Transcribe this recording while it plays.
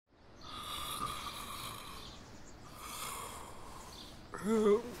I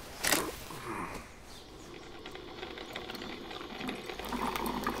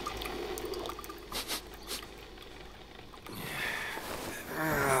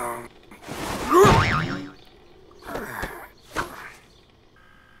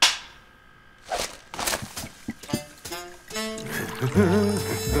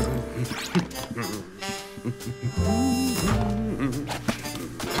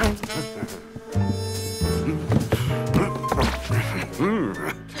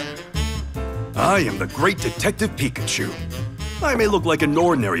am the great Detective Pikachu. I may look like an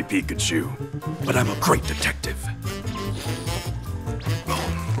ordinary Pikachu, but I'm a great detective.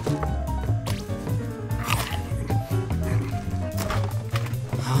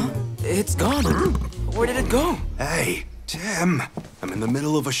 Huh? It's gone. Where did it go? Hey, Tim, I'm in the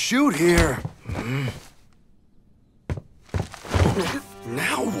middle of a shoot here.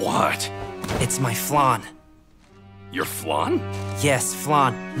 Now what? It's my Flan. Your Flan? Yes,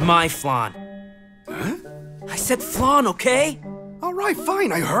 Flan. My Flan. Huh? I said Flan, okay? All right,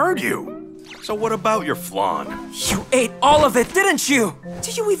 fine, I heard you. So what about your Flan? You ate all of it, didn't you?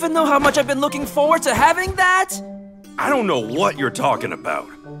 Do you even know how much I've been looking forward to having that? I don't know what you're talking about.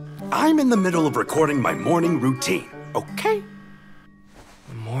 I'm in the middle of recording my morning routine, okay?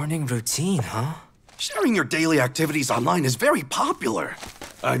 Morning routine, huh? Sharing your daily activities online is very popular.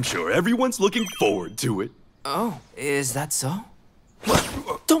 I'm sure everyone's looking forward to it. Oh, is that so?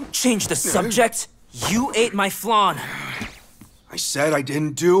 Don't change the subject! You ate my Flan! I said I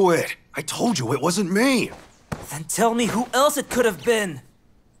didn't do it. I told you it wasn't me. Then tell me who else it could have been.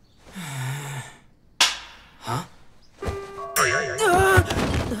 Huh?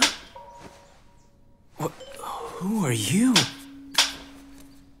 Who are you?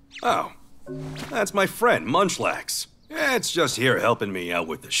 Oh, that's my friend, Munchlax. It's just here helping me out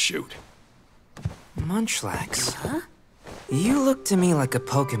with the shoot. Munchlax? Huh? You look to me like a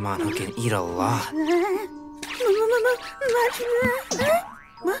Pokémon who can eat a lot.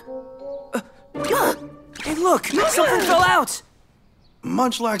 Hey, look! Something fell out!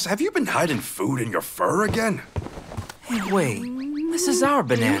 Munchlax, have you been hiding food in your fur again? Hey, wait. This is our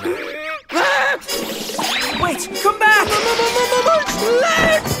banana. Wait! Come back!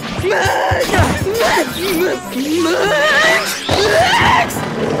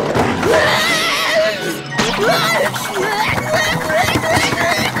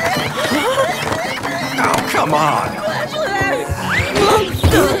 Oh, come on!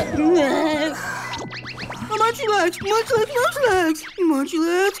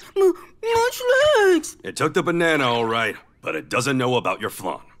 Munchlax! It took the banana, all right, but it doesn't know about your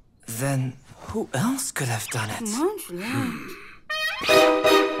Flan. Then who else could have done it?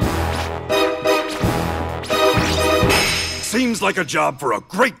 Seems like a job for a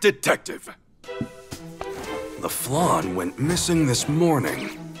great detective. The Flan went missing this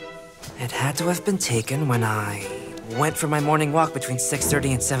morning. It had to have been taken when I went for my morning walk between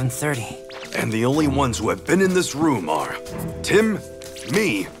 6:30 and 7:30. And the only ones who have been in this room are Tim,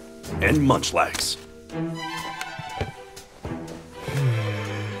 me, and Munchlax.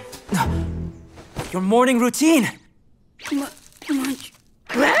 Your morning routine! Munchlax?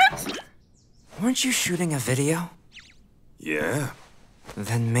 Weren't you shooting a video? Yeah.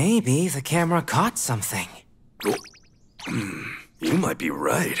 Then maybe the camera caught something. Oh. You might be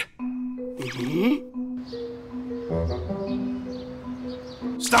right.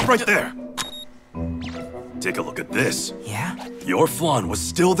 Stop right there! Take a look at this. Yeah? Your Flan was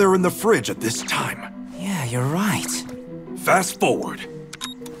still there in the fridge at this time. Yeah, you're right. Fast forward.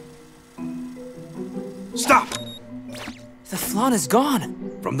 Stop! The Flan is gone.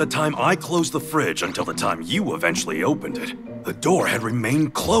 From the time I closed the fridge until the time you eventually opened it, the door had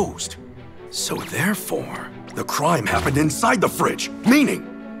remained closed. So therefore, the crime happened inside the fridge, meaning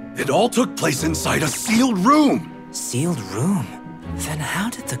it all took place inside a sealed room. Sealed room? Then how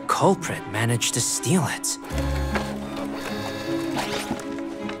did the culprit manage to steal it?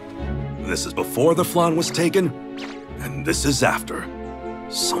 This is before the Flan was taken, and this is after.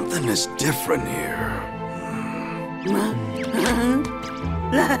 Something is different here.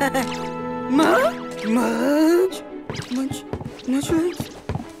 Munchlax?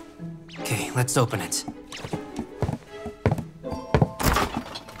 Okay, let's open it.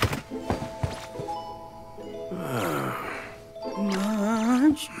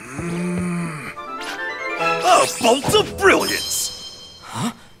 A bolt of brilliance!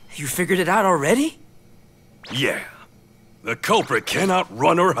 Huh? You figured it out already? Yeah. The culprit cannot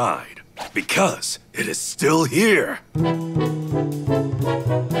run or hide, because it is still here.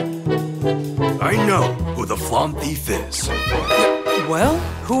 I know who the Flan thief is. Well,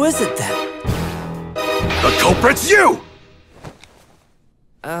 who is it then? The culprit's you!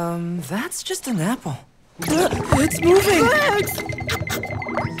 That's just an apple. It's moving!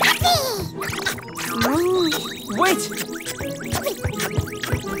 Wait!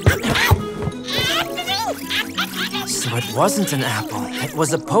 So it wasn't an apple, it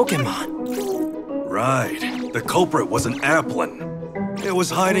was a Pokémon. Right. The culprit was an applin. It was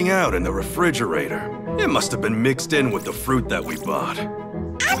hiding out in the refrigerator. It must have been mixed in with the fruit that we bought.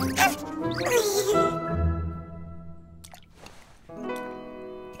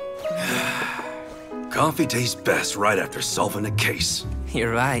 Coffee tastes best right after solving a case.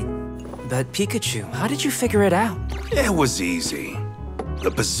 You're right. But Pikachu, how did you figure it out? It was easy.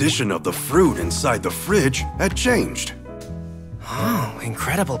 The position of the fruit inside the fridge had changed. Oh,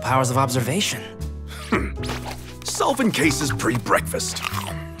 incredible powers of observation. Solving cases pre-breakfast.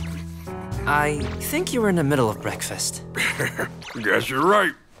 I think you were in the middle of breakfast. Guess you're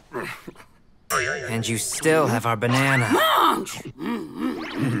right. And you still have our banana.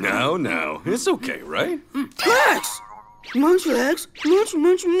 No, it's okay, right? Legs! Munch legs,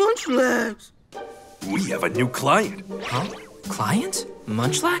 munch legs. We have a new client. Huh? Client?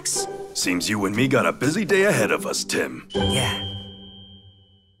 Munchlax? Seems you and me got a busy day ahead of us, Tim. Yeah,